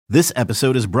This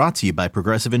episode is brought to you by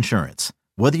Progressive Insurance.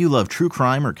 Whether you love true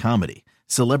crime or comedy,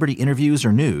 celebrity interviews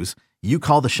or news, you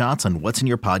call the shots on what's in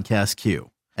your podcast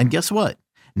queue. And guess what?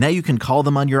 Now you can call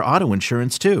them on your auto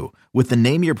insurance too with the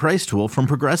Name Your Price tool from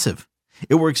Progressive.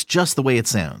 It works just the way it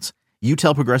sounds. You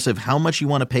tell Progressive how much you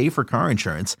want to pay for car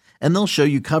insurance, and they'll show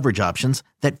you coverage options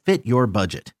that fit your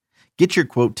budget. Get your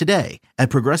quote today at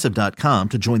Progressive.com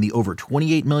to join the over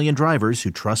 28 million drivers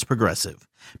who trust Progressive.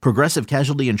 Progressive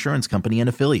Casualty Insurance Company and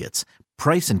Affiliates.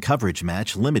 Price and coverage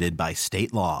match limited by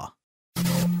state law.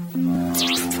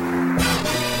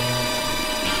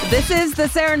 This is the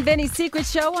Sarah and Vinny Secret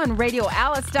Show on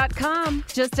RadioAlice.com.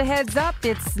 Just a heads up,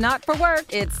 it's not for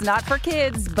work, it's not for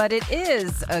kids, but it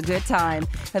is a good time.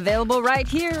 Available right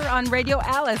here on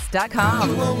RadioAlice.com.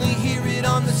 You only hear it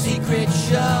on the Secret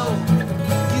Show.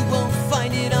 You won't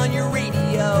find it on your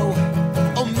radio.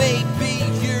 Or maybe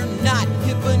you're not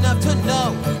hip enough to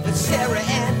know that Sarah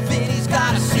and Vinny's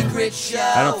got a secret show.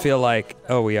 I don't feel like...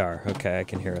 Oh, we are. Okay, I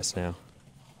can hear us now.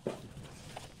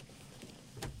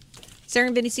 Sarah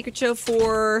and Vinny Secret Show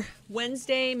for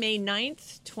Wednesday, May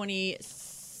 9th,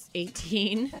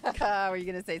 2018. Were you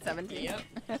going to say 17? Yep.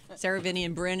 Sarah, Vinny,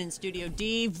 and Bryn in Studio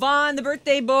D. Vaughn, the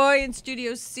birthday boy, in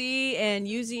Studio C. And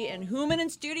Yuzi and Human in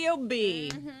Studio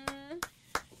B. Mm-hmm.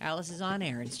 Alice is on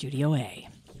air in Studio A.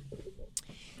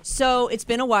 So it's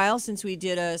been a while since we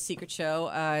did a secret show.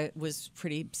 I was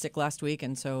pretty sick last week,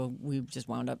 and so we just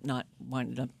wound up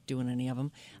doing any of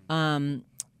them.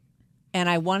 And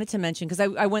I wanted to mention, because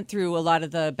I went through a lot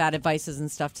of the bad advices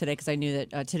and stuff today, because I knew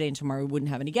that today and tomorrow we wouldn't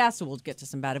have any guests, so we'll get to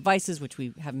some bad advices, which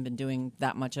we haven't been doing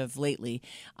that much of lately.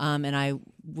 And I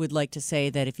would like to say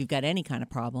that if you've got any kind of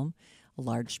problem, a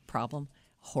large problem,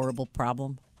 horrible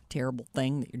problem, terrible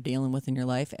thing that you're dealing with in your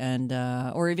life, and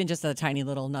or even just a tiny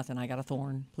little nothing, I got a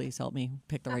thorn, please help me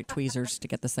pick the right tweezers to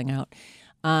get this thing out.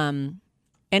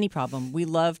 Any problem. We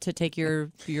love to take your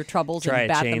troubles and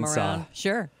bat them around.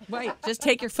 Sure. Right. Just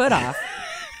take your foot off.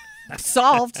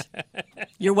 Solved.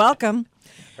 You're welcome.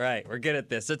 Right. We're good at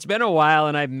this. It's been a while,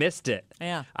 and I've missed it.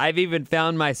 Yeah. I've even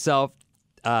found myself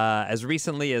as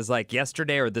recently as like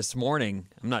yesterday or this morning.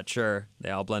 I'm not sure. They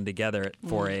all blend together at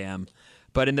 4 a.m.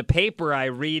 But in the paper, I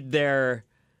read their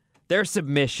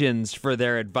submissions for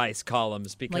their advice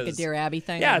columns. Because, like a Dear Abby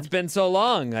thing? Yeah, it's been so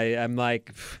long. I'm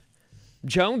like...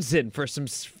 jonesing for some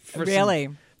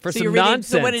nonsense.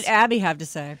 So what did Abby have to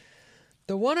say?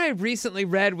 The one I recently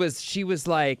read was, she was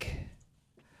like,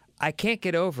 I can't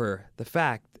get over the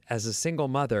fact as a single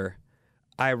mother,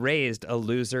 I raised a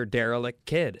loser, derelict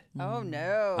kid. Oh,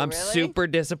 no. I'm really? super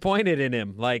disappointed in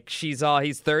him. Like, he's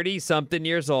 30-something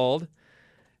years old,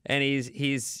 and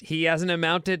he hasn't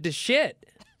amounted to shit.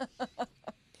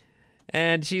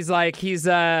 And she's like, he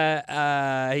got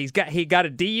a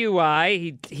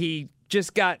DUI. He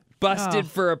just got busted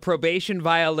for a probation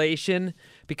violation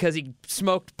because he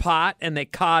smoked pot and they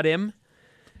caught him.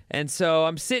 And so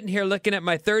I'm sitting here looking at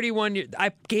my 31-year.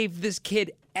 I gave this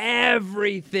kid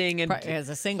everything and as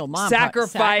a single mom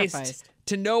sacrificed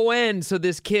to no end so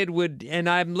this kid would. And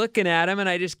I'm looking at him and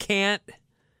I just can't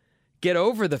get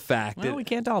over the fact that we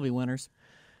can't all be winners.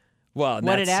 Well,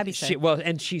 what did Abby say?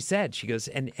 And she said, she goes,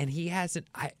 and he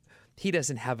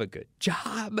doesn't have a good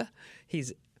job.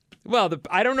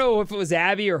 I don't know if it was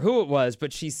Abby or who it was,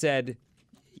 but she said,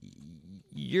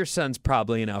 your son's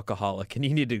probably an alcoholic and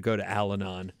you need to go to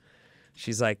Al-Anon.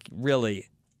 She's like, really,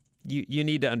 you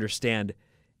need to understand,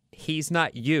 he's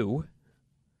not you.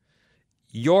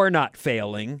 You're not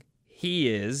failing. He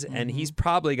is, and he's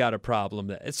probably got a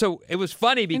problem. So it was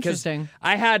funny because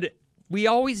we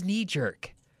always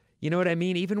knee-jerk. You know what I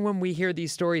mean? Even when we hear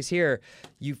these stories here,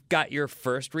 you've got your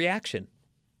first reaction.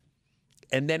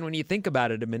 And then when you think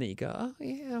about it a minute, you go, oh,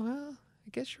 yeah, well, I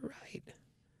guess you're right.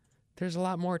 There's a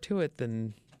lot more to it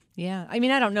than... Yeah. I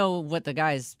mean, I don't know what the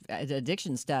guy's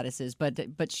addiction status is, but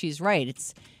she's right.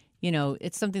 It's,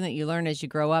 it's something that you learn as you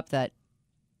grow up that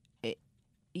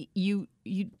you're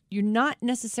not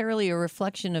necessarily a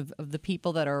reflection of the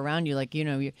people that are around you. Like,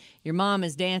 your mom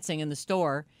is dancing in the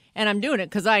store, and I'm doing it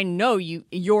because I know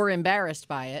you're embarrassed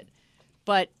by it,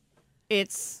 but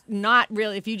it's not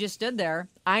really, if you just stood there,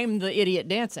 I'm the idiot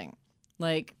dancing.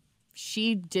 Like,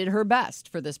 she did her best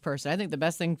for this person. I think the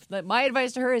best thing, my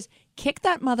advice to her is kick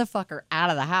that motherfucker out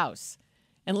of the house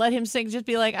and let him sing. Just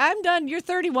be like, I'm done. You're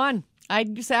 31. I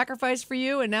sacrificed for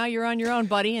you, and now you're on your own,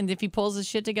 buddy. And if he pulls his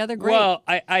shit together, great. Well,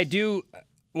 I do,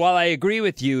 while I agree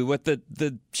with you, what the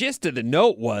gist of the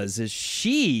note is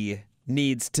she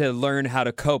needs to learn how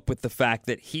to cope with the fact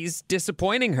that he's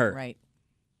disappointing her. Right.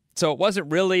 So it wasn't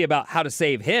really about how to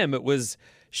save him. It was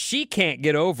she can't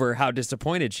get over how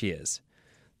disappointed she is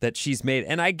that she's made.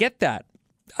 And I get that.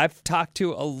 I've talked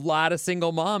to a lot of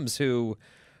single moms who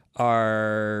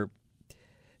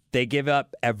they give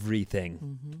up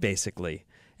everything, basically.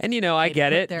 And, I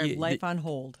get it. Their life on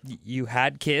hold. You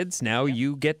had kids. Now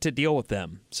you get to deal with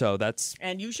them. So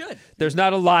And you should. there's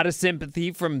not a lot of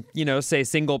sympathy from, say,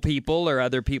 single people or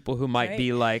other people who might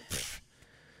be like,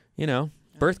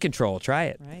 birth control. Try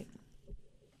it. Right.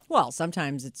 Well,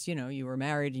 sometimes it's, you were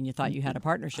married and you thought you had a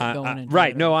partnership going. And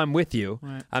Right. No, I'm with you.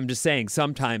 Right. I'm just saying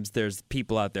sometimes there's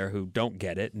people out there who don't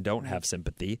get it and don't have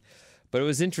sympathy. But it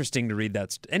was interesting to read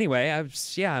that. Anyway,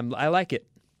 I like it.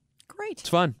 Great. It's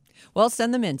fun. Well,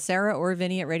 send them in. Sarah or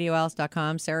Vinny at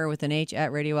radioalice.com. Sarah with an H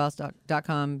at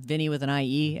radioalice.com. Vinny with an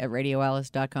IE at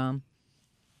radioalice.com.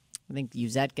 I think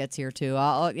Uzette gets here too.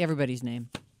 Everybody's name.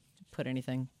 Put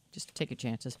anything. Just take your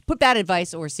chances. Put bad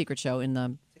advice or secret show in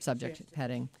the subject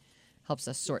heading. Helps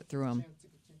us sort through them.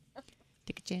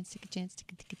 Take a chance, take a chance,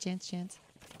 take a chance.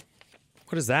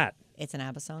 What is that? It's an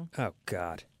ABBA song. Oh,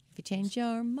 God. If you change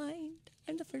your mind,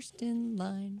 I'm the first in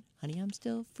line. Honey, I'm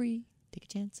still free. Take a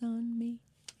chance on me.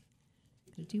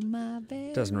 Gonna do my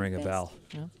best. Doesn't ring a bell.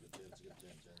 No.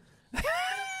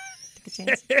 Take a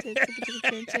chance. Take a chance. Take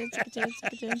a chance. Take a chance.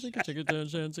 Take a chance. Take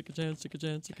a chance. Take a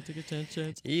chance. Take a chance. Take a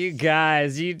chance. You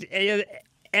guys,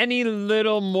 any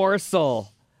little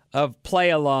morsel of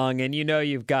play along, and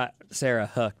you've got Sarah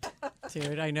hooked.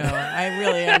 Dude, I know. I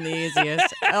really am the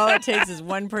easiest. All it takes is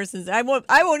one person's. I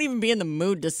won't even be in the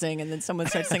mood to sing, and then someone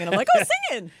starts singing. I'm like, oh,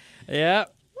 singing. Yeah.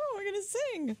 Oh, we're gonna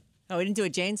sing. Oh, we didn't do a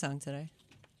Jane song today.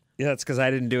 Yeah, that's because I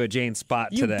didn't do a Jane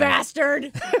spot You today.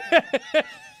 bastard.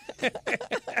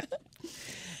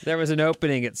 There was an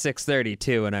opening at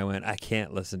 6:32, and I went, I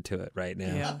can't listen to it right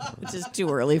now. Yeah, it's just too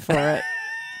early for it.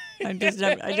 I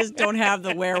just don't have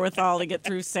the wherewithal to get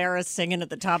through Sarah singing at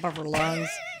the top of her lungs.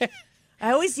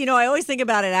 I always think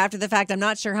about it after the fact. I'm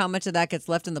not sure how much of that gets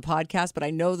left in the podcast, but I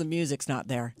know the music's not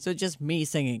there. So it's just me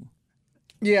singing.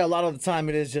 Yeah, a lot of the time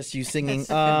it is just you singing.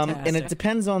 And it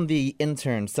depends on the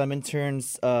intern. Some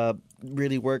interns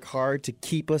really work hard to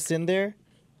keep us in there.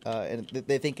 And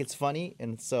they think it's funny.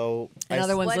 And so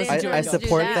Other ones listen to it. I Don't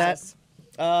support do that.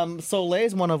 that.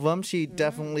 Soleil's one of them. She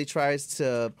definitely tries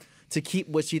to keep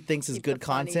what she thinks is Keep good the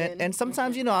funny content. in. And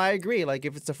sometimes, I agree. Like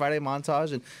if it's a Friday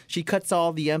montage and she cuts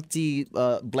all the empty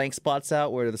blank spots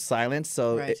out where the silence.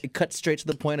 So Right. it cuts straight to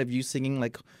the point of you singing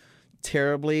like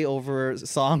terribly over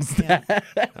songs that,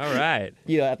 All right.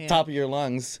 at the top of your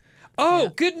lungs. Oh,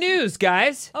 good news,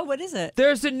 guys. Oh, what is it?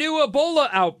 There's a new Ebola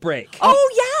outbreak.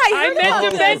 Oh, yeah, I I heard meant about to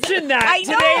this. mention that I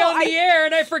today know, on the air,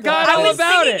 and I forgot I all was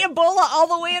about it. singing Ebola all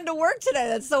the way into work today.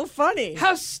 That's so funny.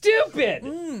 How stupid.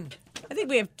 I think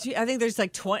we have. I think there's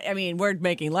like 20. I mean, we're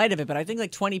making light of it, but I think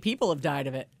like 20 people have died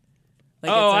of it.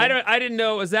 Like Oh, it's I didn't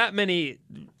know it was that many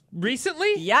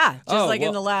recently. Yeah, just Oh, like in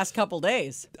well- the last couple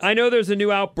days. I know there's a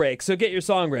new outbreak, so get your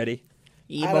song ready.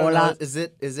 I don't know. Ebola.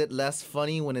 Is it less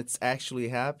funny when it's actually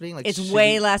happening? Like It's should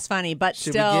way we- less funny, but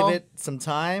Should still. we give it some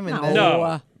time and then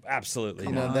No, absolutely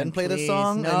you know, not. then play the Please,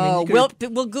 song? No, I mean, you we'll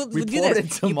could we'll do report this.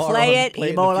 it tomorrow You play and it, play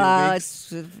it in a few Ebola.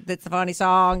 weeks. It's a funny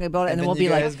song, Ebola, and then we'll you be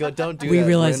like, guys go, don't do we that,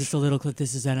 realize Grinch." it's a little clip.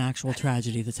 This is an actual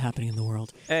tragedy that's happening in the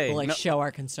world. Hey, we'll like no- show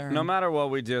our concern. No matter what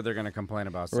we do, they're going to complain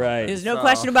about something. Right. There's no So-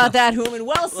 question about that, Human.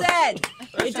 Well said.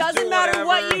 It just doesn't do matter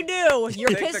what whatever. you do. You're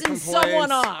Take the pissing someone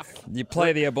complaints. off. You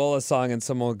play the Ebola song, and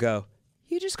someone will go,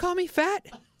 "You just call me fat?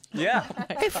 Yeah.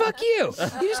 Hey, fuck you!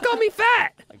 You just call me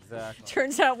fat." Exactly.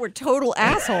 Turns out we're total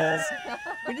assholes.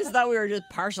 We just thought we were just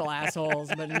partial assholes,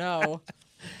 but no.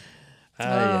 Ay,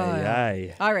 ay,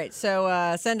 ay. All right,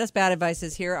 so send us bad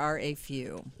advices. Here are a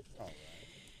few.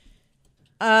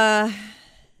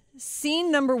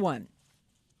 Scene number 1.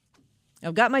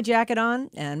 I've got my jacket on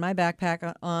and my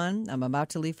backpack on. I'm about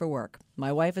to leave for work.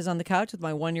 My wife is on the couch with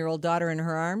my 1-year-old daughter in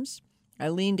her arms. I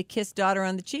lean to kiss daughter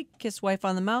on the cheek, kiss wife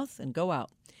on the mouth, and go out.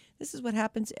 This is what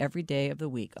happens every day of the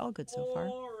week. All good so far.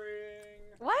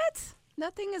 What?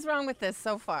 Nothing is wrong with this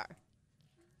so far.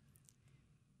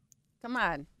 Come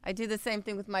on. I do the same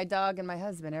thing with my dog and my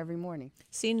husband every morning.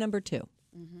 Scene number 2.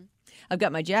 I've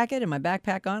got my jacket and my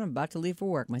backpack on. I'm about to leave for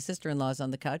work. My sister-in-law's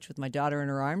on the couch with my daughter in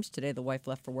her arms. Today, the wife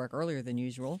left for work earlier than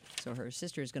usual, so her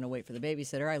sister is going to wait for the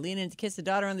babysitter. I lean in to kiss the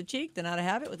daughter on the cheek, then out of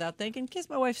habit, without thinking, kiss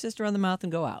my wife's sister on the mouth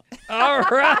and go out. All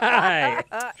right.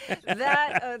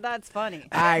 That's funny.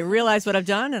 I realize what I've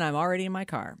done, and I'm already in my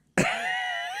car.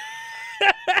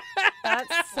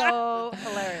 That's so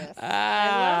hilarious. I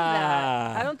love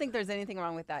that. I don't think there's anything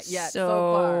wrong with that yet. So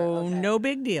far. Okay. no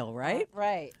big deal, right?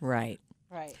 Right. Right.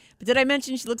 Right. But did I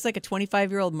mention she looks like a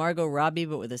 25-year-old Margot Robbie,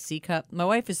 but with a C cup? My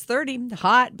wife is 30,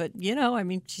 hot, but,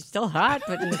 she's still hot,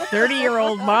 but a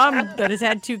 30-year-old mom that has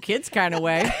had 2 kids kind of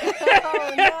way.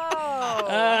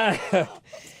 Oh no.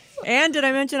 And did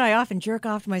I mention I often jerk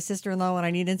off to my sister-in-law when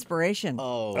I need inspiration?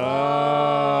 Oh.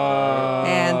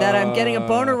 And that I'm getting a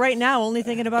boner right now only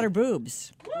thinking about her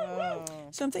boobs.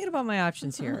 So I'm thinking about my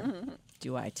options here.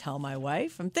 Do I tell my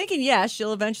wife? I'm thinking yes,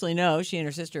 she'll eventually know. She and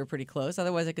her sister are pretty close.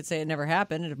 Otherwise, I could say it never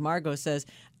happened. And if Margot says,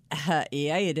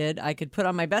 yeah, you did, I could put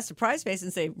on my best surprise face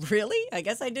and say, really? I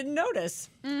guess I didn't notice.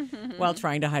 While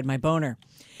trying to hide my boner.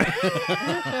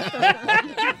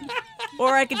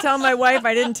 Or I could tell my wife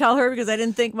I didn't tell her because I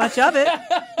didn't think much of it.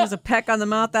 It was a peck on the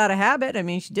mouth out of habit. I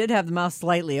mean, she did have the mouth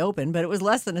slightly open, but it was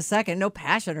less than a second. No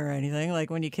passion or anything, like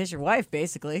when you kiss your wife,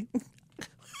 basically.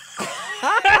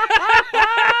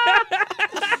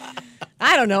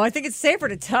 I don't know. I think it's safer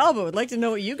to tell, but would like to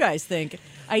know what you guys think.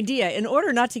 Idea. In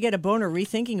order not to get a boner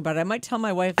rethinking about it, I might tell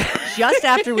my wife just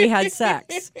after we had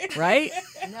sex, right?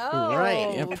 No.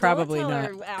 Right. Yeah, probably don't tell not.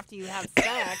 her after you have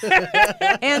sex.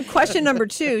 And question number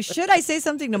 2, should I say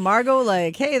something to Margot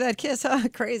like, hey, that kiss, huh?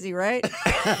 Crazy, right?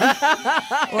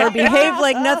 Or behave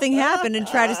like nothing happened and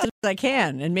try to as I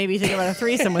can and maybe think about a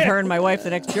threesome with her and my wife the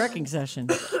next jerking session.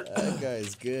 That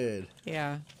guy's good.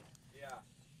 Yeah.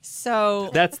 So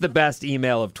That's the best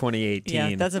email of 2018.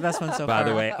 yeah, that's the best one so by far.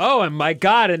 the way. Oh, and my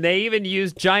God, and they even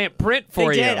used giant print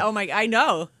for They you. did. Oh my! I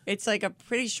know. It's like a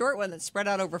pretty short one that's spread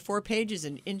out over 4 pages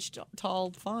in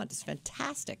inch-tall font. It's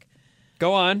fantastic.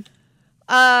 Go on.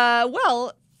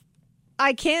 Well,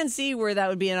 I can see where that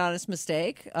would be an honest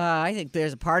mistake. I think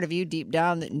there's a part of you deep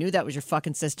down that knew that was your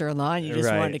fucking sister-in-law, and you just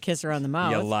Right. wanted to kiss her on the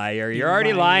mouth. You liar. You're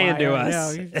already lying to liar.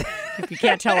 us. No, if you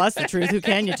can't tell us the truth, who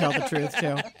can you tell the truth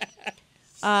to?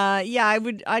 Yeah,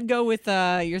 I'd go with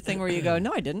your thing where you go,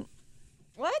 no, I didn't.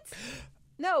 What?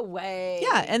 No way.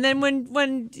 Yeah, and then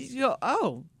when you go,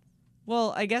 oh,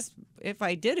 well, I guess if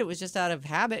I did, it was just out of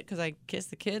habit because I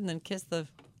kissed the kid and then kissed the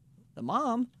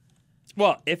mom.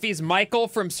 Well, if he's Michael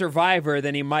from Survivor,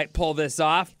 then he might pull this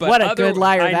off. But What a good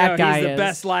liar I that know, guy he's the is.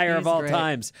 best liar of He's all great.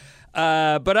 times.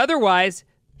 But otherwise,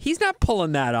 he's not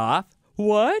pulling that off.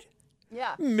 What?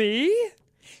 Yeah. Me?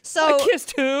 So I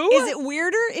kissed who? is it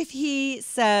weirder if he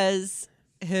says,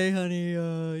 hey, honey,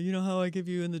 you know how I give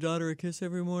you and the daughter a kiss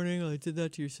every morning? I did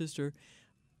that to your sister.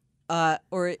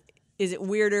 Or is it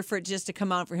weirder for it just to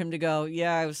come out for him to go,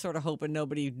 yeah, I was sort of hoping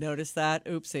nobody noticed that.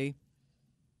 Oopsie.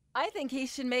 I think he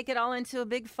should make it all into a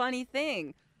big funny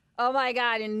thing. Oh my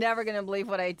God, you're never going to believe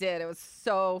what I did. It was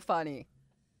so funny.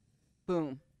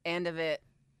 Boom. End of it.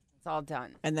 It's all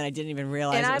done. And then I didn't even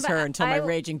realize And it was I'm- her until my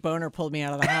raging boner pulled me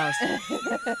out of the house.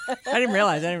 I didn't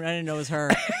realize. I didn't know it was her.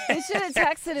 He should have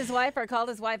texted his wife or called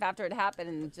his wife after it happened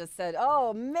and just said,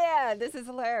 oh man, this is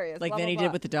hilarious. Like blah, Vinny blah, did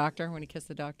blah. with the doctor when he kissed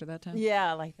the doctor that time.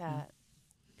 Yeah, like that.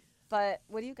 But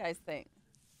what do you guys think?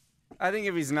 I think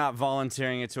if he's not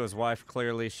volunteering it to his wife,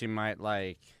 clearly she might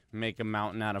like make a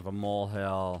mountain out of a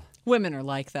molehill. Women are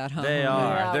like that, huh? They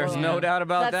are. Yeah, There's well, no doubt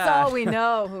about That's that. all we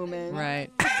know, Human. Right.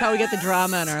 That's how we get the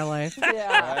drama in our life.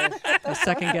 Yeah. We're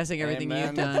second guessing everything Amen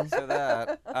you've done. to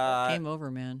that. Game over,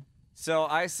 man. So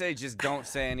I say just don't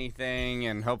say anything,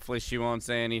 and hopefully she won't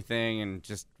say anything, and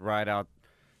just ride out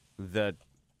the,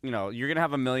 you're gonna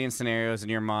have a million scenarios in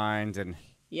your mind, and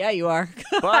Yeah, you are.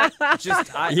 but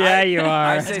just Yeah, you are.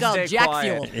 I It's say called stay jack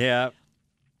quiet. fuel. Yeah.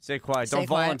 Stay quiet. Stay Don't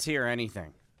quiet. volunteer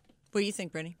anything. What do you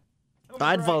think, Brittany?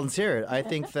 I'd volunteer it. I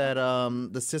think that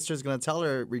the sister's going to tell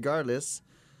her regardless.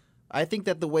 I think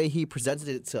that the way he presented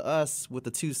it to us with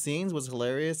the 2 scenes was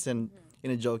hilarious and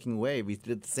in a joking way. If he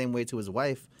did it the same way to his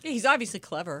wife. Yeah, he's obviously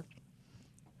clever.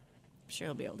 I'm sure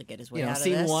he'll be able to get his way out of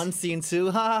Scene this. 1, scene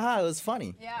 2, ha ha ha, it was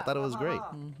funny. Yeah, I thought it was great.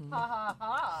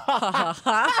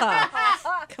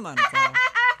 Come on, Val.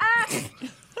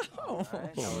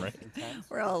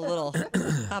 We're all a little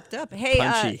hopped up. Hey,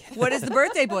 Punchy. what does the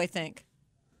birthday boy think?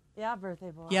 Yeah,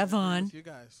 birthday boy. Yeah, Vaughn. You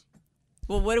guys.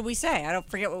 Well, what did we say? I don't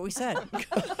forget what we said.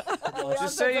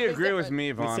 Just say you agree with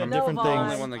me, Vaughn. said I'm different the things.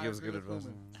 only one that gives good advice.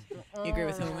 You agree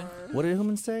with Human? What did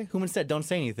Human say? Human said don't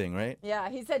say anything, right? Yeah,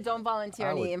 he said don't volunteer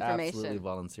I any would information. absolutely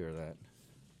volunteer that.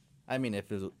 I mean,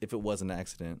 if it was an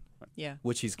accident, Yeah.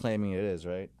 which he's claiming it is,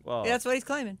 right? Well, That's what he's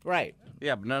claiming. Right.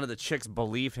 yeah, but none of the chicks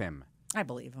believe him. I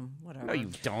believe him. Whatever. No, you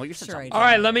don't. You're such Sure a I do. All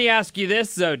right, let me ask you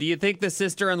this, though. Do you think the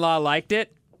sister-in-law liked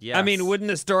it? Yes. I mean, wouldn't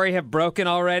the story have broken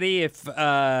already if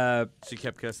She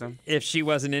kept kissing. she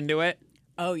wasn't into it?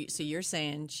 Oh, so you're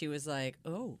saying she was like,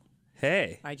 oh,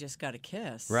 Hey. I just got a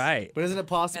kiss. Right. But isn't it And I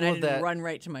possible didn't that run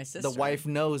right to my sister. the wife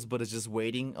knows, but is just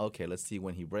waiting? Okay, let's see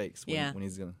when he breaks. Yeah. When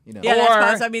he's gonna, Yeah, that's Or-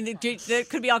 possible. I mean, there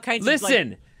could be all kinds of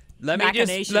Listen, let me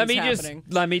machinations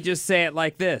happening. just say it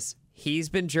like this. He's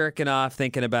been jerking off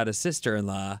thinking about his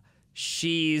sister-in-law.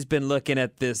 She's been looking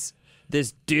at this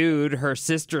dude her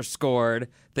sister scored,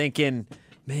 thinking,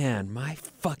 man, my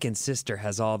fucking sister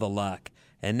has all the luck.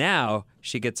 And now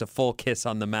she gets a full kiss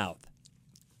on the mouth.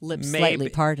 Lips Maybe. slightly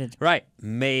parted. Right.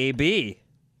 Maybe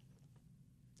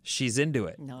she's into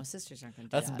it. No, sisters aren't going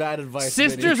to do That's that. bad advice.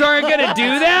 Sisters Vinny. aren't going to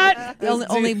do that?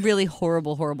 Only really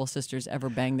horrible sisters ever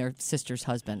bang their sister's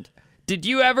husband. Did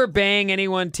you ever bang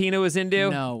anyone Tina was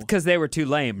into? No. Because they were too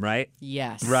lame, right?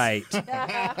 Yes. Right.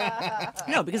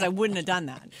 No, because I wouldn't have done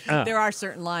that. There are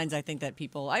certain lines I think that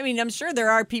people, I mean, I'm sure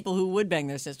there are people who would bang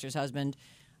their sister's husband.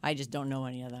 I just don't know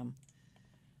any of them.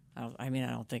 I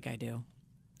don't think I do.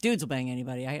 Dudes will bang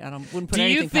anybody. Wouldn't put Do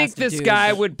anything you think past a this dude,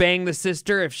 guy but would bang the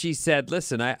sister if she said,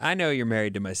 listen, I know you're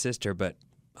married to my sister, but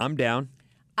I'm down?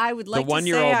 I would like to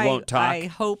one-year-old say won't talk.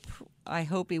 I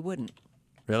hope he wouldn't.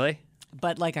 Really?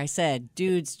 But like I said,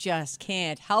 dudes just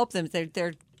can't help them.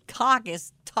 Their cock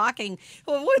is talking.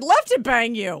 Well, would love to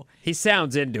bang you. He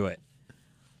sounds into it.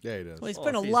 Yeah, he does. Well, he's Well,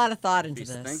 putting if a he's- lot of thought If into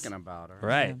he's this. thinking about her.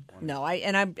 Right. No, I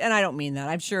don't mean that.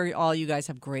 I'm sure all you guys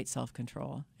have great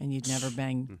self-control, and you'd never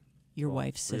bang your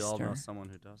wife's We all sister. know someone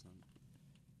who doesn't.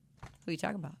 Who are you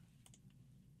talking about?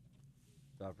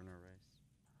 Governor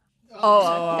Race.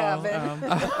 Oh,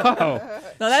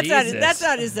 No, that's Jesus.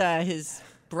 not his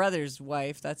brother's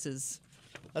wife. That's his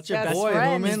That's your Best boy,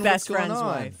 friend. Hooman. his What's best going friend's on?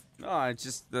 wife. No, it's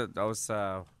just that was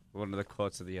one of the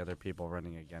quotes of the other people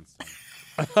running against him.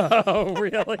 Oh,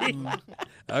 really?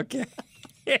 Okay.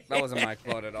 That wasn't my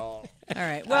quote at all. All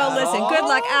right. Well, listen. Good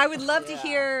luck. I would love to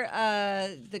hear.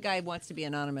 The guy wants to be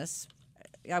anonymous.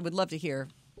 I would love to hear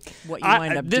what you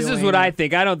wind up This doing. is what I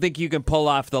think. I don't think you can pull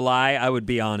off the lie. I would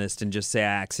be honest and just say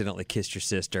I accidentally kissed your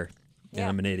sister. And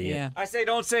I'm an idiot. Yeah. I say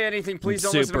don't say anything. Please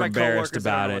don't super listen to my embarrassed coworkers. I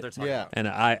don't about know it. what they're talking Yeah.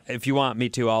 about. And if you want me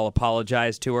to, I'll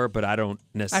apologize to her, but I don't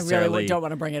I necessarily really don't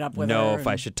want to bring it up with know her. if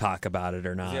I should talk about it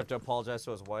or Does he have not. to apologize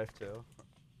to his wife too?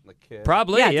 The kid.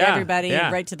 Probably, yeah, yeah. to everybody,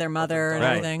 yeah. right to their mother and Right.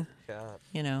 everything. God.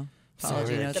 You know,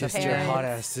 apology notes. The Just your parents. hot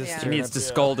ass sister. He needs to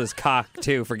scold his cock,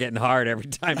 too, for getting hard every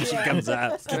time she comes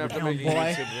up. Gonna have to make a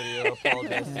YouTube video.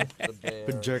 Apologize to the bear.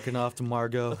 Been jerking off to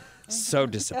Margot. So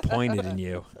disappointed in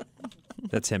you.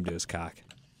 That's him to his cock.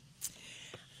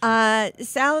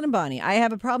 Salad and Bonnie, I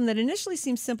have a problem that initially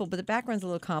seems simple, but the background's a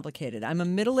little complicated. I'm a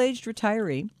middle-aged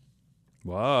retiree,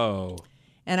 Whoa.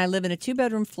 and I live in a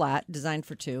 2-bedroom flat designed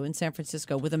for 2 in San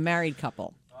Francisco with a married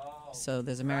couple. So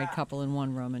there's a married couple in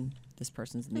one room, and this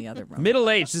person's in the other room.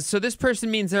 Middle-aged. So this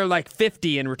person means they're like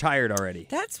 50 and retired already.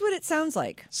 That's what it sounds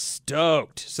like.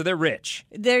 Stoked. So they're rich.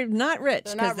 They're not rich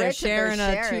They're because not they're rich, but they're sharing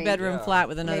a sharing. 2-bedroom flat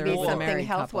with another Maybe with a something married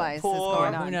health-wise couple. is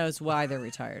going Who on. knows why they're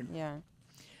retired?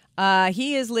 Yeah.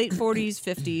 He is late 40s,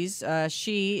 50s.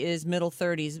 She is middle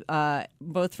 30s,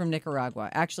 both from Nicaragua.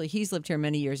 Actually, he's lived here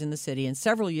many years in the city and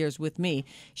several years with me.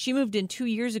 She moved in 2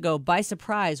 years ago by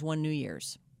surprise one New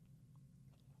Year's.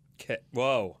 Okay.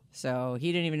 Whoa. So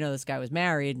he didn't even know this guy was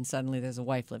married, and suddenly there's a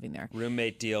wife living there.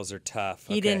 Roommate deals are tough.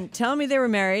 He didn't tell me they were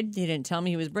married. He didn't tell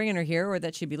me he was bringing her here or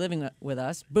that she'd be living with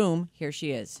us. Boom, here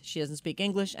she is. She doesn't speak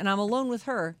English, and I'm alone with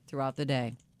her throughout the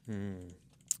day.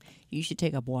 You should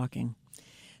take up walking.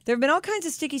 There have been all kinds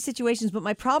of sticky situations, but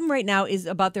my problem right now is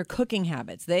about their cooking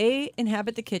habits. They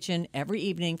inhabit the kitchen every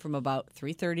evening from about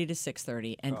 3:30 to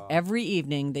 6:30, and every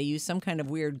evening they use some kind of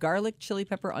weird garlic, chili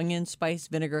pepper, onion, spice,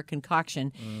 vinegar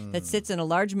concoction that sits in a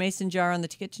large mason jar on the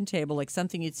kitchen table like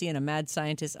something you'd see in a mad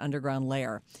scientist's underground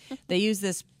lair. They use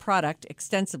this product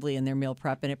extensively in their meal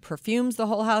prep, and it perfumes the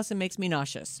whole house and makes me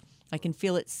nauseous. I can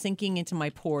feel it sinking into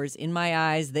my pores, in my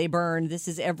eyes. They burn. This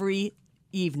is every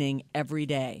evening, every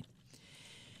day.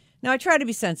 Now, I try to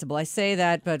be sensible. I say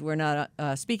that, but we're not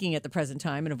speaking at the present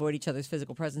time and avoid each other's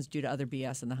physical presence due to other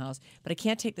BS in the house. But I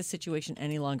can't take this situation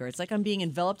any longer. It's like I'm being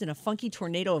enveloped in a funky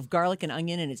tornado of garlic and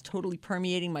onion, and it's totally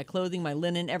permeating my clothing, my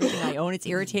linen, everything I own. It's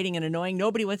irritating and annoying.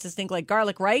 Nobody wants to stink like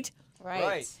garlic, right?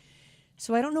 Right.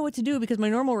 So I don't know what to do because my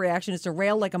normal reaction is to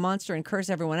rail like a monster and curse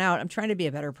everyone out. I'm trying to be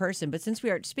a better person, but since we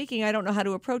are speaking, I don't know how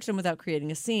to approach them without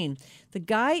creating a scene. The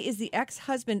guy is the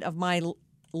ex-husband of my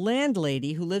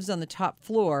landlady who lives on the top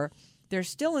floor. They're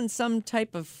still in some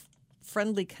type of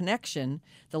friendly connection.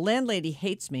 The landlady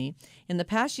hates me. In the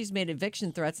past, she's made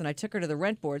eviction threats, and I took her to the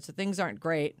rent board, so things aren't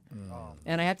great.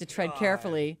 And I have to tread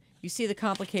carefully. You see the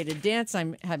complicated dance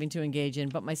I'm having to engage in,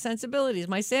 but my sensibilities,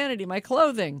 my sanity, my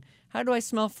clothing. How do I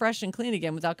smell fresh and clean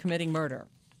again without committing murder?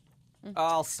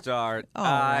 I'll start. All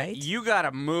right. You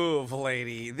gotta move,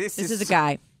 lady. This is a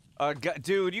guy.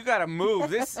 Dude, you gotta move.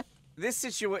 This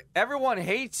situation. Everyone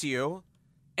hates you,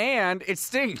 and it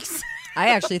stinks. I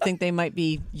actually think they might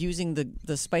be using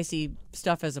the spicy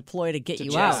stuff as a ploy to get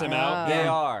you chase out. him out. They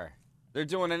are. They're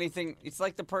doing anything. It's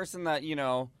like the person that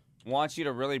wants you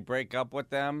to really break up with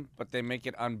them, but they make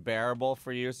it unbearable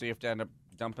for you, so you have to end up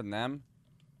dumping them.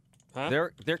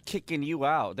 They're kicking you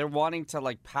out. They're wanting to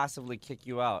like passively kick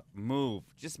you out. Move.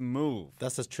 Just move.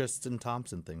 That's a Tristan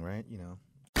Thompson thing, right? You know.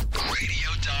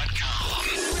 Radio.com.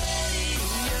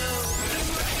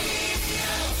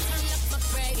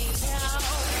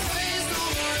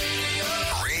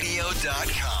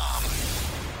 Radio.com.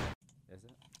 Is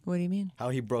it? What do you mean? How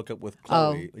he broke up with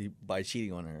Chloe by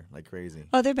cheating on her like crazy.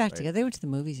 Oh, they're back together. They went to the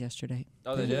movies yesterday.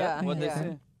 Oh, they did? Yeah. What'd they Yeah.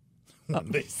 say?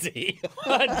 They see.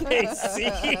 What they see.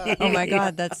 Oh my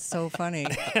God, that's so funny.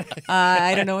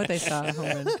 I don't know what they saw.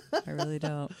 Homan. I really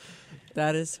don't.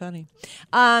 That is funny.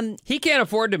 He can't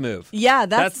afford to move. Yeah,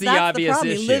 that's the obvious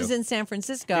problem. issue. He lives in San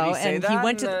Francisco, Did he say and that he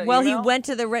went in to. the Well, he email? went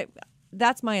to the.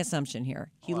 That's my assumption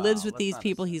here. He lives with that's these not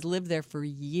people. He's lived there for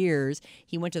years.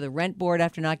 He went to the rent board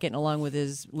after not getting along with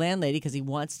his landlady because he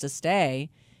wants to stay.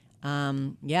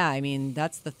 Yeah, I mean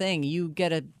that's the thing. You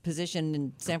get a position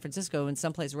in San Francisco in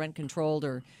someplace rent controlled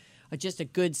or just a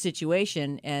good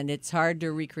situation, and it's hard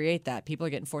to recreate that. People are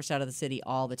getting forced out of the city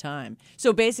all the time.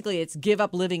 So basically, it's give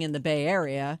up living in the Bay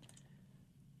Area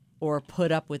or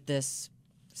put up with this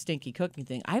stinky cooking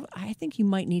thing. I think you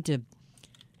might need to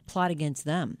plot against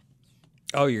them.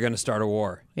 Oh, you're going to start a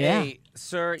war. Yeah. Hey,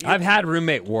 sir. I've had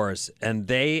roommate wars, and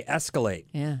they escalate.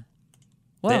 Yeah.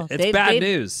 Well, It's bad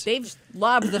news. They've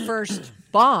lobbed the first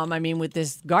bomb, I mean, with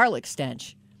this garlic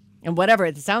stench. And whatever,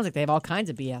 it sounds like they have all kinds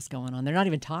of BS going on. They're not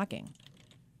even talking.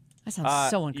 That sounds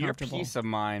so uncomfortable. Your peace of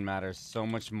mind matters so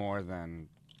much more than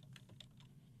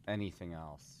anything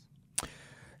else.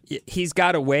 He's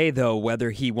got a way, though,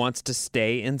 whether he wants to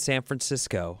stay in San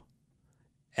Francisco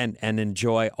and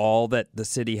enjoy all that the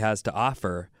city has to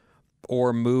offer,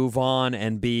 or move on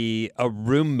and be a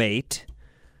roommate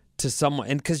to someone,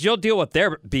 and because you'll deal with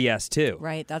their BS too.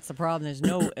 Right, that's the problem. There's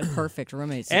no perfect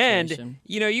roommate And, situation.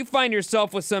 you find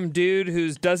yourself with some dude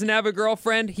who doesn't have a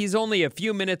girlfriend. He's only a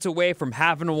few minutes away from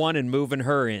having one and moving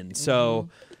her in. So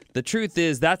the truth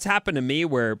is, that's happened to me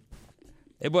where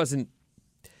it wasn't,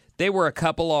 they were a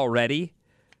couple already,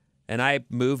 and I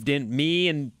moved in, me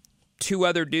and two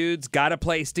other dudes got a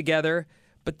place together.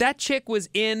 But that chick was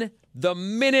in the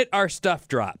minute our stuff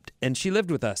dropped, and she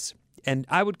lived with us. And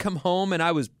I would come home, and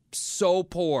I was so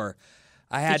poor.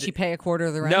 Did she pay a quarter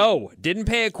of the rent? No, didn't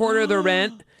pay a quarter of the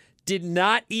rent, did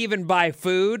not even buy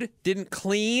food, didn't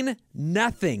clean,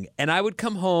 nothing. And I would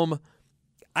come home,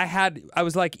 I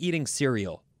was like eating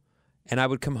cereal. And I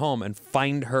would come home and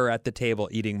find her at the table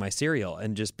eating my cereal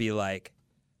and just be like,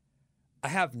 I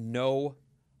have no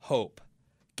hope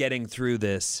getting through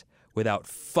this without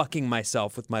fucking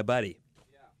myself with my buddy.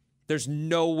 There's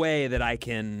no way that I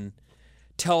can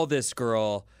tell this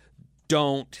girl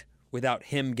don't without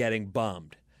him getting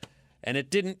bummed. And it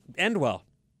didn't end well.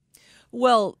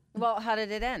 Well, How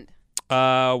did it end?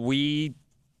 We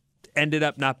ended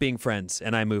up not being friends,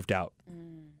 and I moved out.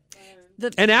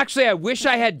 The- And actually, I wish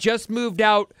I had just moved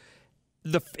out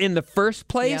in the first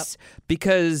place,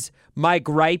 because my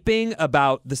griping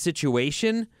about the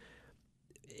situation,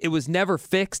 it was never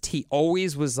fixed. He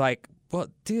always was like, well,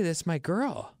 dude, that's my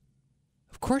girl.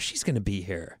 Of course she's going to be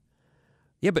here.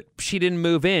 Yeah, but she didn't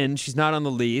move in. She's not on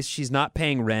the lease. She's not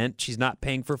paying rent. She's not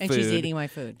paying for food. and she's eating my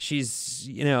food. She's,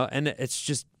 and it's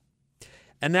just,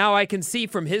 and now I can see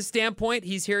from his standpoint,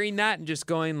 he's hearing that and just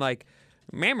going like,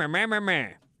 meh, meh, meh, meh, meh,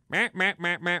 meh, meh,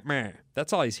 meh, meh, meh.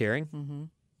 That's all he's hearing. Mm-hmm.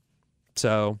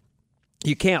 So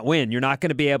you can't win. You're not going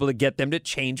to be able to get them to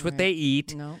change what they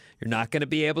eat. No. You're not going to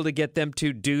be able to get them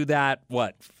to do that,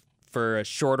 for a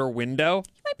shorter window?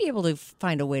 You might be able to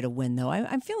find a way to win, though.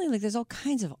 I'm feeling like there's all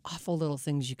kinds of awful little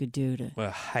things you could do to A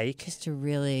hike just to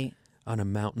really, on a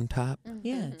mountaintop?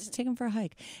 yeah, just take them for a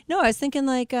hike. No, I was thinking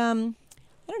like, I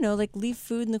don't know, like leave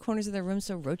food in the corners of their room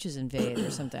so roaches invade or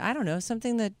something. I don't know,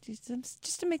 something that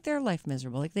just to make their life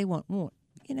miserable. Like they won't.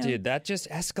 Dude, that just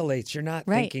escalates. You're not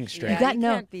Right. thinking straight. You got you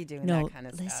no. can't be doing no, that kind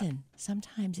of stuff. listen.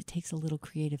 Sometimes it takes a little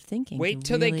creative thinking. Wait to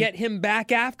till they really- get him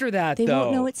back after that, They though.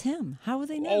 won't know it's him. How will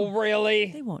they know? Oh,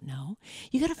 really? They won't know.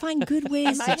 You got to find good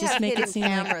ways to Might just have make it hidden seem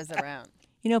like cameras around.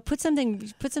 put something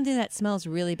that smells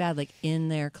really bad, like in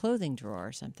their clothing drawer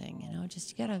or something.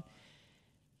 Just you gotta.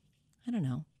 I don't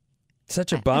know.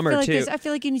 Such a bummer, too. I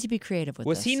feel like you need to be creative with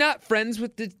Was this. he not friends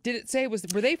with did it say, were they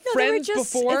No, they were friends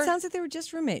just, before? It sounds like they were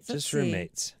just roommates. Let's Just see.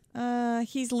 roommates.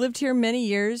 He's lived here many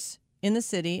years in the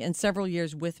city and several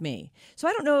years with me. So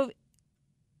I don't know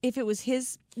if it was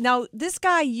his. Now, this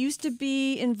guy used to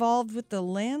be involved with the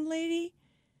landlady.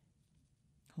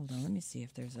 Hold on, let me see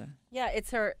if there's a. Yeah,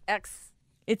 it's her ex.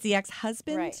 It's the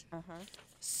ex-husband. Right.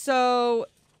 So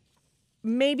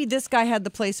maybe this guy had the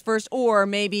place first, or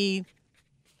maybe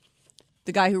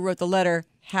the guy who wrote the letter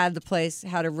had the place,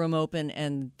 had a room open,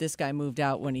 and this guy moved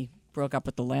out when he broke up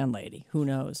with the landlady. Who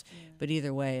knows? But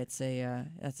either way, it's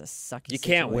that's a sucky. You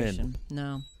can't win. situation.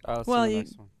 No. Oh, Well, the you-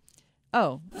 next one.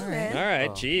 Oh, all right. All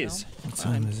right, jeez. What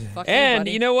time is it? Fuck And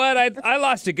buddy. you know what? I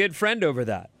lost a good friend over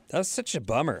that. That's such a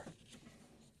bummer.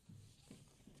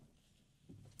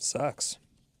 Sucks.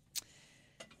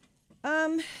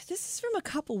 This is from a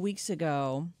couple weeks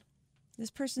ago. This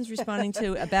person's responding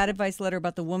to a bad advice letter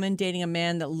about the woman dating a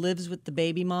man that lives with the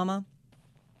baby mama.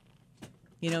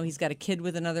 You know, he's got a kid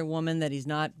with another woman that he's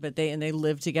not, but they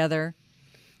live together,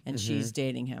 and she's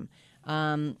dating him.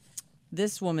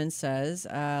 This woman says,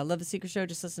 "Love the Secret Show.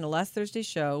 Just listened to last Thursday's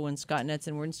show when Scott and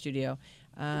Edson were in studio.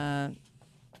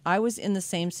 I was in the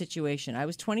same situation. I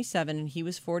was 27 and he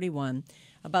was 41,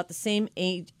 about the same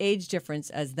age difference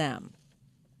as them.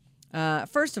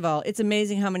 First of all, it's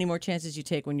amazing how many more chances you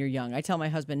take when you're young. I tell my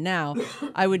husband now,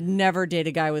 I would never date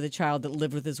a guy with a child that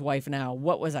lived with his wife now.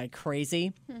 What was I,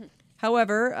 crazy?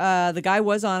 However, the guy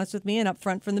was honest with me and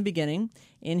upfront from the beginning.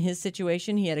 In his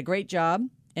situation, he had a great job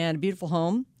and a beautiful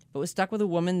home, but was stuck with a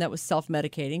woman that was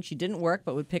self-medicating. She didn't work,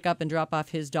 but would pick up and drop off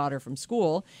his daughter from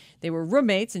school. They were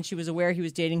roommates, and she was aware he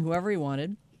was dating whoever he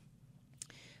wanted.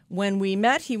 When we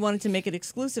met, he wanted to make it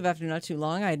exclusive after not too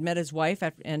long. I had met his wife,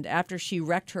 and after she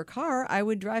wrecked her car, I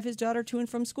would drive his daughter to and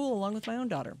from school along with my own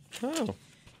daughter. Oh.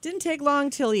 Didn't take long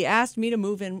till he asked me to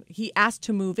move in. He asked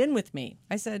to move in with me.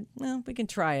 I said, well, we can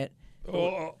try it.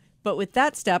 But with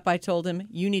that step, I told him,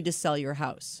 you need to sell your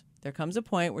house. There comes a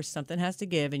point where something has to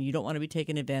give and you don't want to be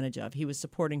taken advantage of. He was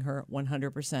supporting her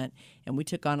 100%, and we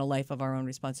took on a life of our own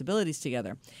responsibilities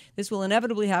together. This will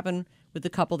inevitably happen with the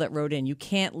couple that wrote in. You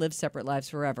can't live separate lives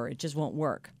forever. It just won't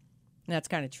work. And that's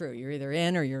kind of true. You're either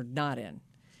in or you're not in.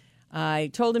 I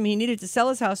told him he needed to sell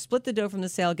his house, split the dough from the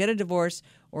sale, get a divorce,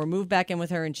 or move back in with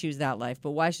her and choose that life.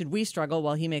 But why should we struggle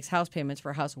while he makes house payments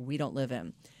for a house we don't live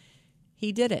in?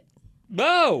 He did it.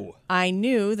 No. I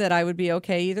knew that I would be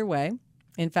okay either way.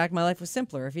 In fact, my life was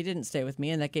simpler if he didn't stay with me,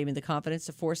 and that gave me the confidence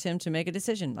to force him to make a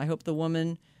decision. I hope the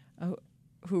woman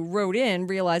who wrote in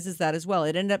realizes that as well.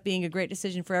 It ended up being a great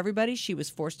decision for everybody. She was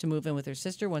forced to move in with her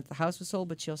sister once the house was sold,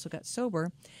 but she also got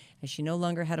sober, as she no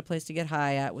longer had a place to get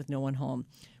high at with no one home.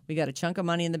 We got a chunk of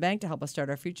money in the bank to help us start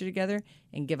our future together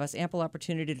and give us ample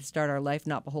opportunity to start our life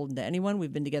not beholden to anyone.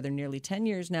 We've been together nearly 10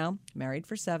 years now, married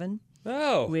for 7.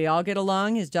 Oh. We all get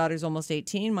along. His daughter's almost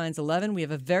 18. Mine's 11. We have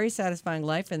a very satisfying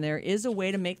life, and there is a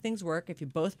way to make things work if you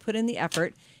both put in the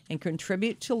effort and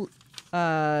contribute to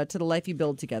the life you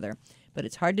build together. But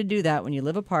it's hard to do that when you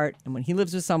live apart and when he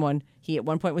lives with someone he at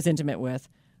one point was intimate with.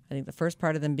 I think the first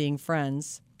part of them being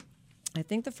friends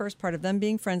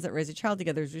that raise a child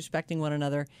together is respecting one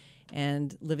another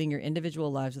and living your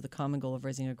individual lives with the common goal of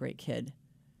raising a great kid.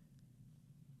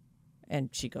 And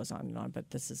she goes on and on,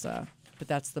 but this is but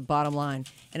that's the bottom line.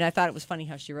 And I thought it was funny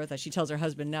how she wrote that. She tells her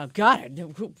husband now, God,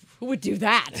 who would do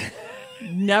that?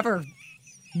 Never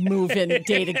move in and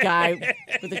date a guy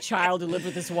with a child who lived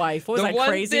with his wife. What was I, The one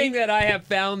crazy? thing that I have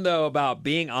found, though, about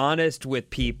being honest with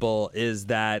people is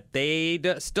that they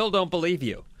still don't believe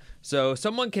you. So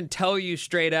someone can tell you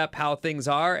straight up how things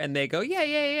are, and they go,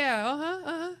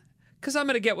 yeah, because I'm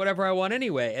going to get whatever I want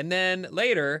anyway. And then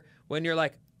later, when you're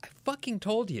like, I fucking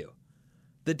told you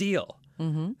the deal.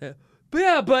 Mm-hmm.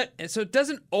 And so it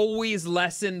doesn't always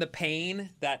lessen the pain,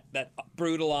 that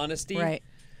brutal honesty. Right.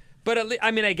 But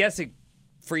I guess it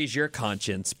frees your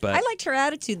conscience. But I liked her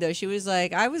attitude, though. She was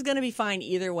like, I was going to be fine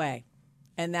either way.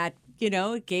 And that,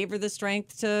 it gave her the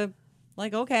strength to,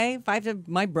 like, okay, if I have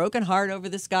my broken heart over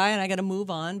this guy and I got to move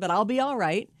on, but I'll be all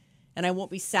right. And I won't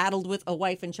be saddled with a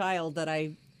wife and child that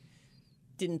I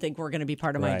didn't think were going to be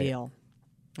part of my Right. deal.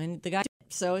 And the guy,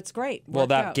 so it's great. well, Worked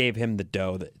that out. gave him the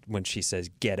dough that when she says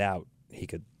get out, he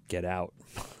could get out.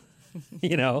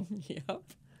 You know? Yep.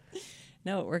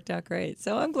 No, it worked out great.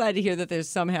 So I'm glad to hear that there's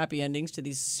some happy endings to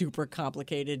these super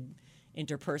complicated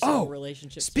interpersonal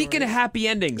relationships. Speaking of happy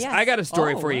endings, Yes. I got a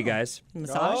story Oh, for you wow. guys.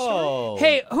 Massage. Oh.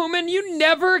 Hey, Human, you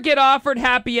never get offered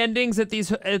happy endings at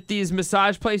these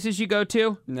massage places you go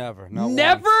to? Never. Not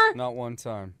Never? once. Not one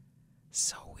time.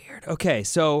 So weird. Okay,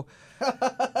 so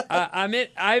I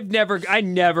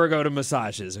never go to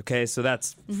massages. Okay, so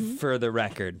that's for the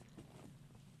record.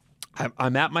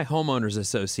 I'm at my homeowners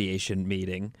association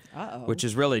meeting, which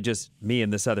is really just me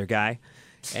and this other guy,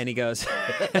 and he goes,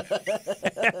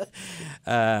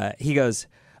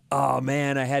 oh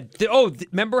man, I had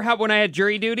remember how when I had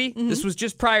jury duty? This was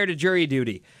just prior to jury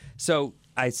duty. So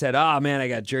I said, oh man, I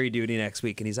got jury duty next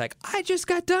week, and he's like, I just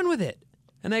got done with it,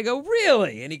 and I go,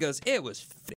 really? And he goes, it was,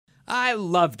 I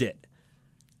loved it,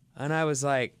 and I was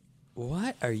like,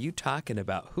 what are you talking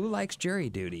about? Who likes jury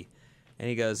duty? And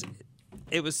he goes,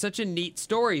 it was such a neat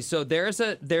story. So there's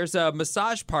a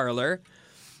massage parlor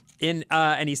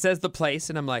and he says the place,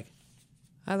 and I'm like,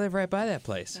 I live right by that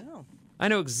place. Oh. I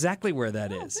know exactly where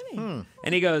that is. And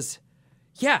he goes,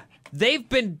 yeah, they've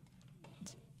been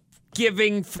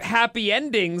giving happy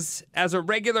endings as a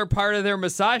regular part of their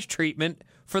massage treatment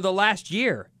for the last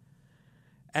year.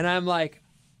 And I'm like,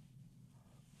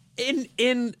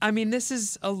 I mean, this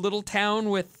is a little town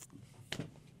with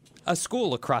a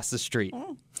school across the street.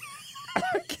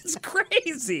 It's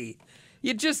crazy.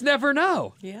 You just never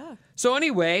know. Yeah. So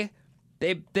anyway,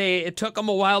 it took them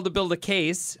a while to build a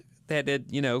case. They had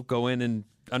to, go in and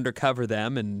undercover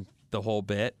them and the whole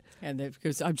bit. And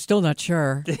because I'm still not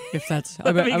sure if that's.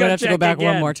 I'm Let me going to have to go check back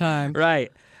again. one more time.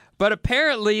 Right. But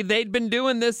apparently they'd been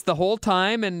doing this the whole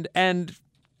time, and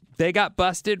they got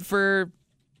busted for.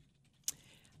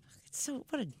 So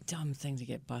what a dumb thing to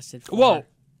get busted for. Whoa.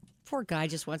 Poor guy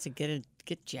just wants to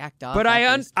get jacked off. But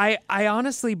after I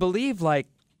honestly believe like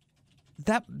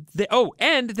that.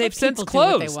 And they've Let since people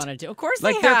closed. do what they want to do. Of course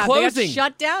Like, they they're have. closing. They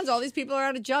got shutdowns. All these people are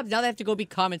out of jobs. Now they have to go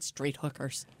become straight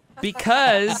hookers.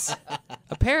 Because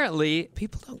apparently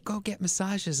people don't go get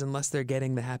massages unless they're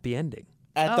getting the happy ending.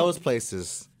 At those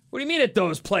places. What do you mean at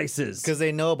those places? Because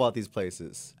they know about these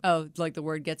places. Oh, like the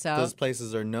word gets out. Those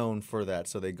places are known for that,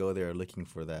 so they go there looking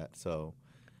for that. So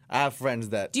I have friends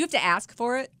that Do you have to ask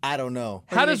for it? I don't know.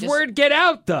 How does word get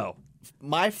out though?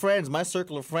 My friends, my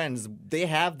circle of friends, they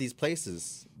have these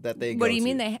places that they go What do you to.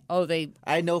 mean they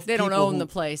I know they don't people own who- the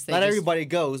place. They Not just- everybody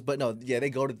goes, but no, yeah,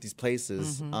 they go to these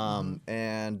places. And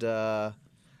I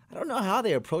don't know how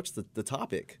they approach the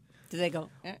topic. Do they go?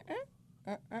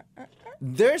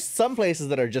 There's some places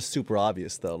that are just super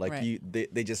obvious though. Like Right.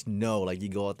 they just know. Like you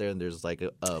go out there and there's like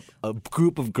a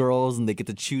group of girls and they get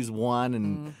to choose one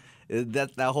and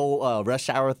that whole rush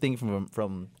hour thing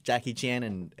from Jackie Chan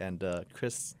and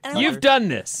Chris. You've done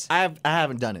this. I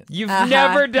haven't done it. You've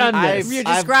never done this. You're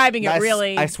describing it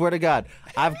really. I swear to God,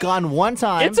 I've gone one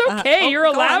time. It's okay. You're go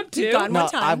on. allowed You've to. gone No,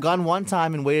 one time. I've gone one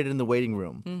time and waited in the waiting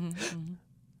room.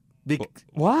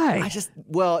 Why?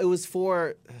 It was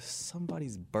for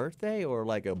somebody's birthday or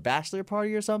like a bachelor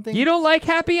party or something. You don't like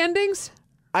happy endings?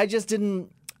 I just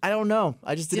didn't. I don't know.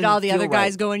 I just didn't. Did all the feel other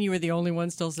guys right. go and you were the only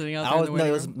one still sitting out there I in was, the no, waiting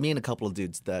it was room? me and a couple of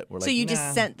dudes that were like. So you nah.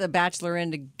 just sent the bachelor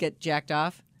in to get jacked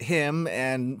off? Him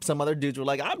and some other dudes were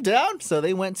like, I'm down, so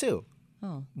they went too.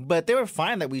 Oh. But they were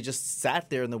fine that we just sat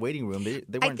there in the waiting room. They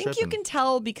I weren't think you tripping. can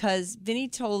tell because Vinny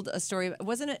told a story.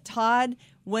 Wasn't it Todd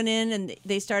went in and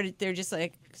they started, they're just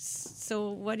like, so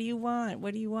what do you want?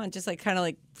 What do you want? Just like kind of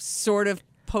like sort of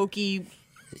pokey.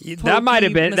 That might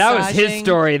have been. That was his massaging.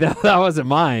 story. That wasn't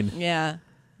mine. Yeah.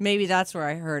 Maybe that's where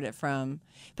I heard it from.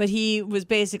 But he was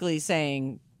basically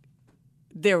saying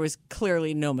there was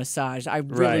clearly no massage. I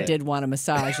really Right. did want a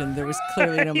massage, and there was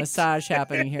clearly no massage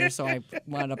happening here, so I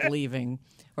wound up leaving.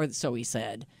 Or so he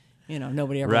said.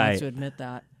 Nobody ever Right. wants to admit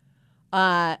that.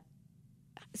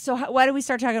 So why did we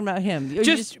start talking about him? Or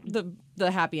Just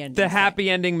the happy ending. The thing? happy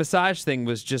ending massage thing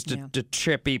was just Yeah. a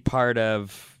trippy part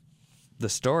of the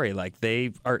story. Like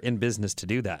they are in business to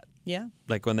do that. Yeah.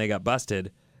 Like when they got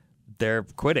busted, they're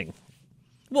quitting.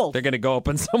 Well, They're going to go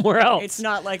open somewhere else. it's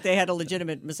not like they had a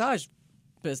legitimate massage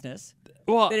business.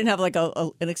 Well, They didn't have like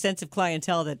an extensive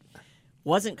clientele that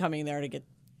wasn't coming there to get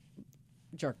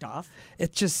jerked off.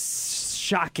 it's just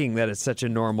shocking that it's such a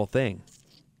normal thing.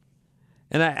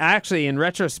 And I actually, in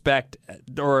retrospect,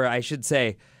 or I should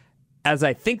say, as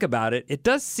I think about it, it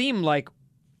does seem like,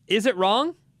 is it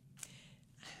wrong?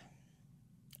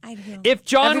 I don't know. If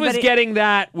John was Everybody- getting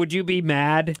that, would you be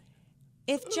mad?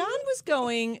 If John was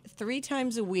going 3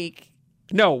 times a week,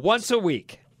 No, once a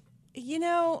week.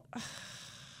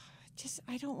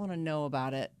 I don't want to know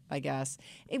about it, I guess.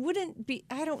 It wouldn't be,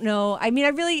 I don't know. I mean,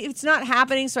 it's not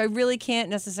happening, so I really can't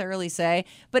necessarily say,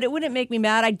 but it wouldn't make me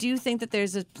mad. I do think that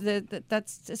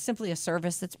that's simply a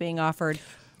service that's being offered.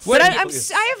 What But do you-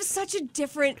 I have such a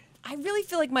different, I really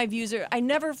feel like my views I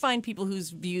never find people whose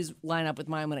views line up with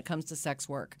mine when it comes to sex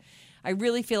work. I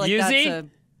really feel like Yuzi?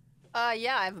 that's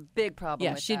Yeah, I have a big problem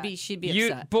yeah, with she'd that. be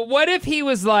upset. But what if he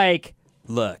was like,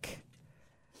 look,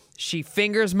 she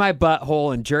fingers my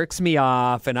butthole and jerks me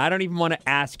off, and I don't even want to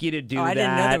ask you to do that. I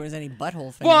didn't know there was any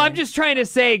butthole thing. Well, I'm just trying to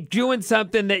say doing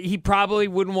something that he probably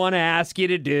wouldn't want to ask you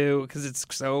to do because it's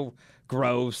so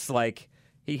gross. Like,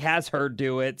 he has her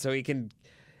do it so he can,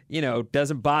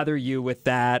 doesn't bother you with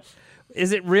that.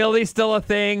 Is it really still a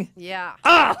thing? Yeah.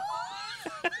 Ah!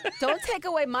 Don't take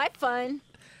away my fun.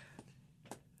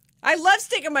 I love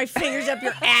sticking my fingers up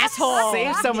your asshole.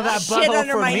 Save some of that Shit butthole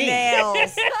under for my me.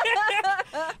 nails.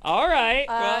 All right.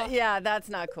 Well, Yeah, that's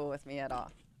not cool with me at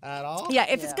all. At all? Yeah,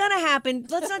 if it's gonna happen,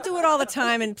 let's not do it all the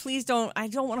time. And please don't. I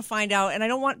don't want to find out, and I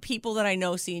don't want people that I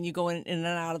know seeing you going in and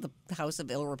out of the house of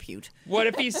ill repute. What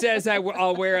if he says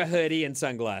I'll wear a hoodie and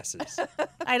sunglasses?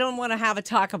 I don't want to have a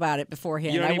talk about it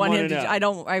beforehand. You don't I even want wanna him to.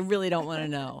 know. I really don't want to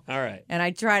know. All right. And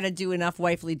I try to do enough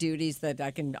wifely duties that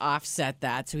I can offset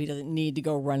that, so he doesn't need to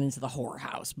go run into the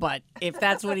whorehouse. But if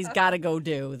that's what he's got to go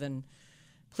do, then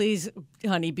please,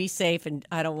 honey, be safe. And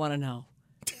I don't want to know.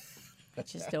 I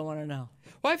just don't want to know.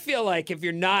 Well, I feel like if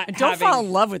you're not And don't having fall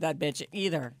in love with that bitch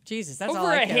either. Jesus, that's all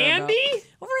over I a care handy, about.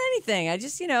 Over anything. I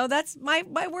just, that's my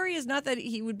worry is not that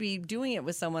he would be doing it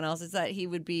with someone else. It's that he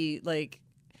would be like,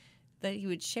 that he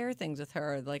would share things with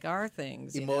her, like our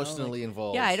things. Emotionally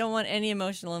involved. Yeah, I don't want any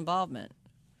emotional involvement.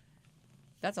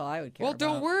 That's all I would care well, about.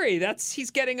 don't worry.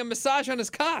 He's getting a massage on his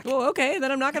cock. Well, okay,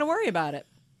 then I'm not going to worry about it.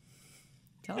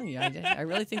 I'm telling you, I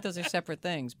really think those are separate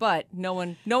things. But no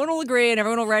one will agree, and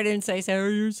everyone will write in and say, "Oh,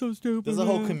 you're so stupid." There's a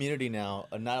whole community now,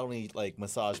 not only like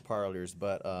massage parlors,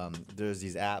 but there's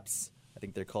these apps. I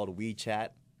think they're called WeChat.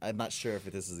 I'm not sure if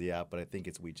this is the app, but I think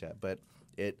it's WeChat. But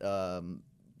it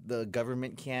the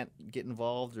government can't get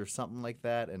involved or something like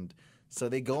that, and so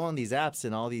they go on these apps,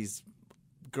 and all these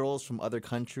girls from other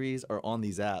countries are on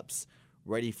these apps,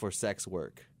 ready for sex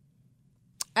work.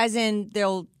 As in,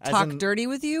 they'll talk dirty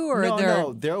with you, or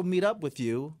no, they'll meet up with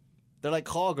you. They're like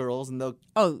call girls, and they'll.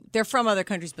 Oh, they're from other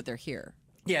countries, but they're here.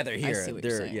 Yeah, they're here. I see what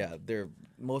you're saying. They're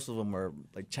most of them are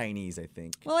like Chinese, I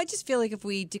think. Well, I just feel like if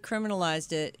we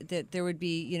decriminalized it, that there would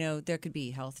be, there could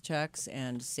be health checks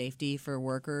and safety for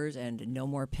workers, and no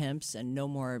more pimps, and no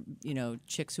more,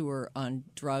 chicks who are on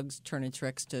drugs turning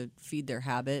tricks to feed their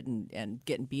habit and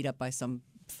getting beat up by some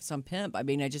pimp. I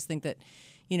mean, I just think that,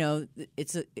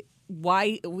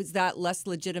 why was that less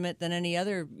legitimate than any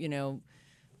other,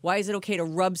 why is it okay to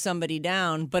rub somebody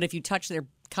down, but if you touch their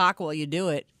cock while you do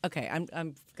it, okay,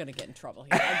 I'm going to get in trouble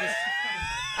here.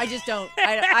 I just don't,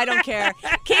 I don't care.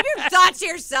 Keep your thoughts to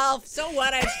yourself. So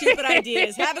what? I have stupid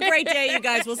ideas. Have a great day, you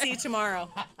guys. We'll see you tomorrow.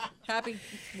 Happy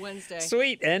Wednesday.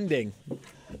 Sweet ending.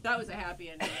 That was a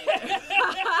happy ending.